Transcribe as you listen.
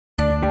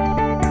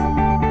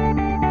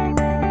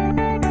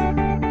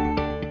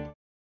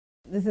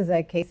This is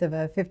a case of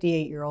a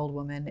 58-year-old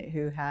woman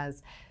who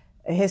has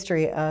a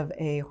history of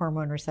a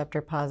hormone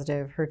receptor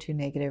positive, HER2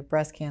 negative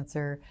breast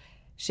cancer.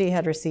 She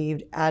had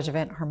received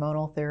adjuvant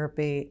hormonal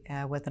therapy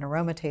with an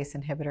aromatase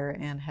inhibitor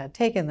and had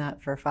taken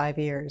that for 5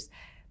 years.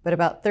 But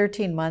about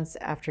 13 months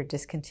after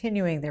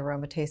discontinuing the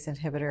aromatase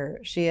inhibitor,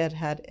 she had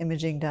had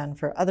imaging done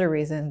for other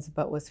reasons,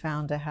 but was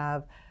found to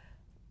have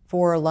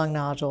 4 lung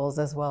nodules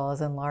as well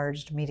as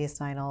enlarged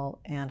mediastinal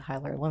and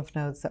hilar lymph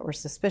nodes that were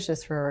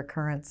suspicious for a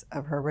recurrence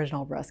of her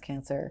original breast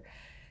cancer.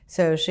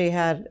 So she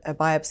had a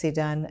biopsy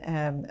done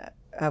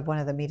of one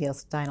of the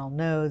mediastinal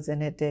nodes,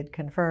 and it did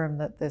confirm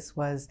that this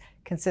was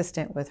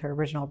consistent with her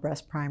original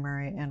breast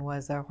primary and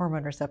was a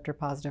hormone receptor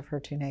positive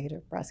HER2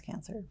 negative breast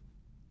cancer.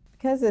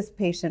 Because this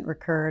patient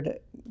recurred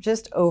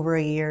just over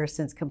a year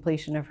since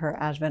completion of her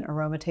adjuvant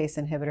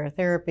aromatase inhibitor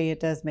therapy, it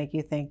does make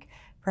you think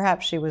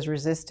perhaps she was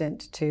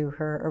resistant to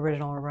her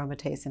original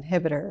aromatase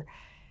inhibitor.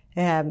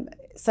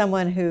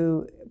 Someone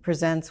who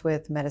presents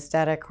with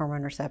metastatic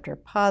hormone receptor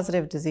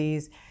positive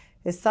disease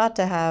is thought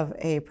to have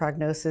a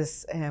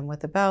prognosis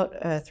with about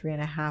a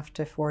 3.5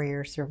 to 4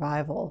 year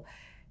survival.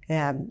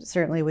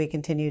 Certainly we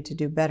continue to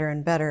do better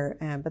and better,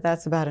 but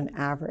that's about an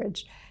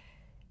average.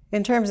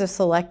 In terms of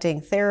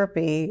selecting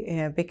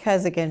therapy,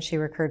 because again she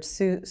recurred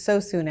so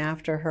soon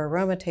after her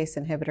aromatase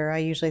inhibitor, I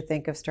usually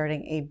think of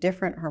starting a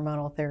different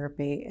hormonal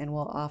therapy and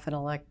will often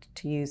elect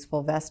to use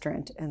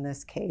fulvestrant in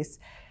this case.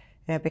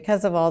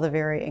 Because of all the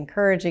very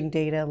encouraging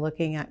data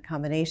looking at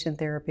combination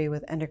therapy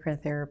with endocrine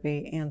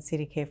therapy and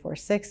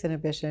CDK4/6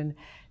 inhibition,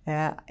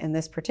 in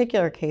this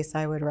particular case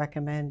I would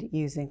recommend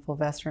using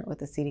fulvestrant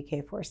with a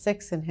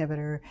CDK4/6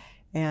 inhibitor,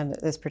 and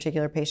this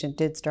particular patient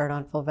did start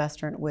on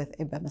fulvestrant with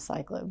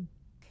abemaciclib.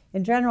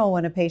 In general,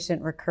 when a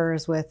patient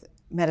recurs with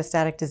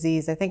metastatic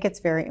disease, I think it's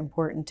very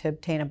important to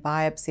obtain a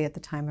biopsy at the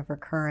time of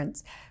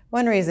recurrence.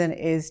 One reason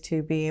is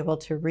to be able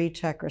to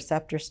recheck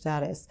receptor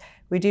status.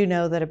 We do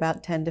know that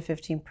about 10 to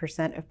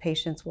 15% of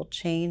patients will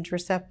change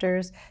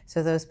receptors.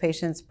 So those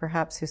patients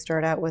perhaps who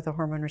start out with a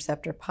hormone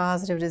receptor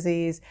positive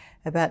disease,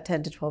 about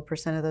 10 to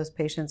 12% of those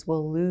patients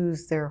will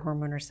lose their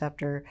hormone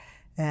receptor.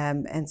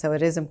 And so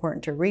it is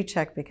important to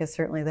recheck, because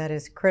certainly that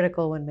is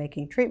critical when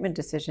making treatment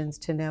decisions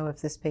to know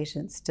if this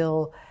patient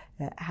still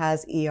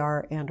has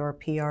ER and/or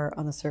PR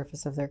on the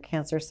surface of their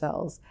cancer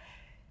cells.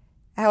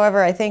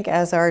 However, I think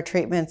as our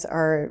treatments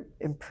are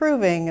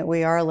improving,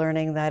 we are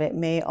learning that it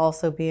may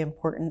also be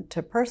important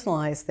to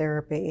personalize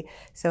therapy.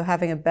 So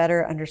having a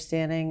better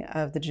understanding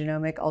of the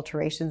genomic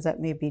alterations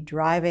that may be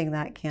driving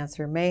that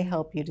cancer may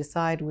help you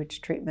decide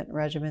which treatment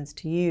regimens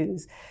to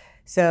use.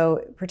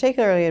 So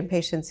particularly in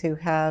patients who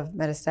have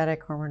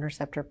metastatic hormone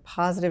receptor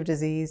positive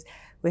disease,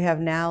 we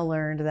have now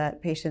learned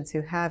that patients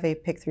who have a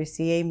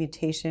PIK3CA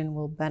mutation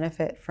will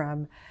benefit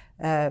from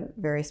a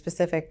very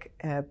specific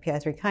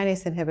PI3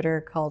 kinase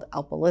inhibitor called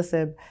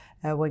alpelisib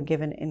when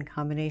given in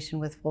combination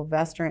with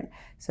fulvestrant.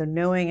 So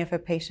knowing if a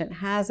patient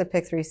has a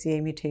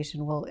PIK3CA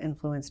mutation will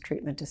influence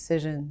treatment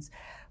decisions.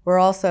 We're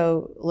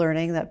also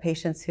learning that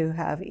patients who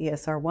have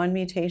ESR1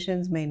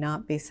 mutations may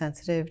not be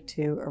sensitive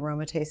to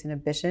aromatase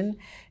inhibition,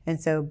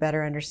 and so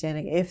better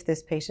understanding if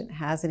this patient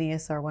has an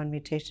ESR1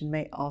 mutation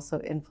may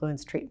also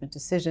influence treatment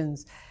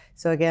decisions.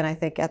 So again, I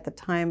think at the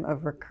time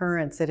of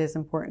recurrence, it is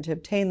important to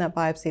obtain that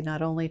biopsy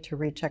not only to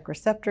recheck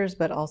receptors,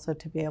 but also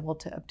to be able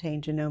to obtain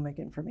genomic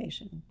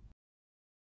information.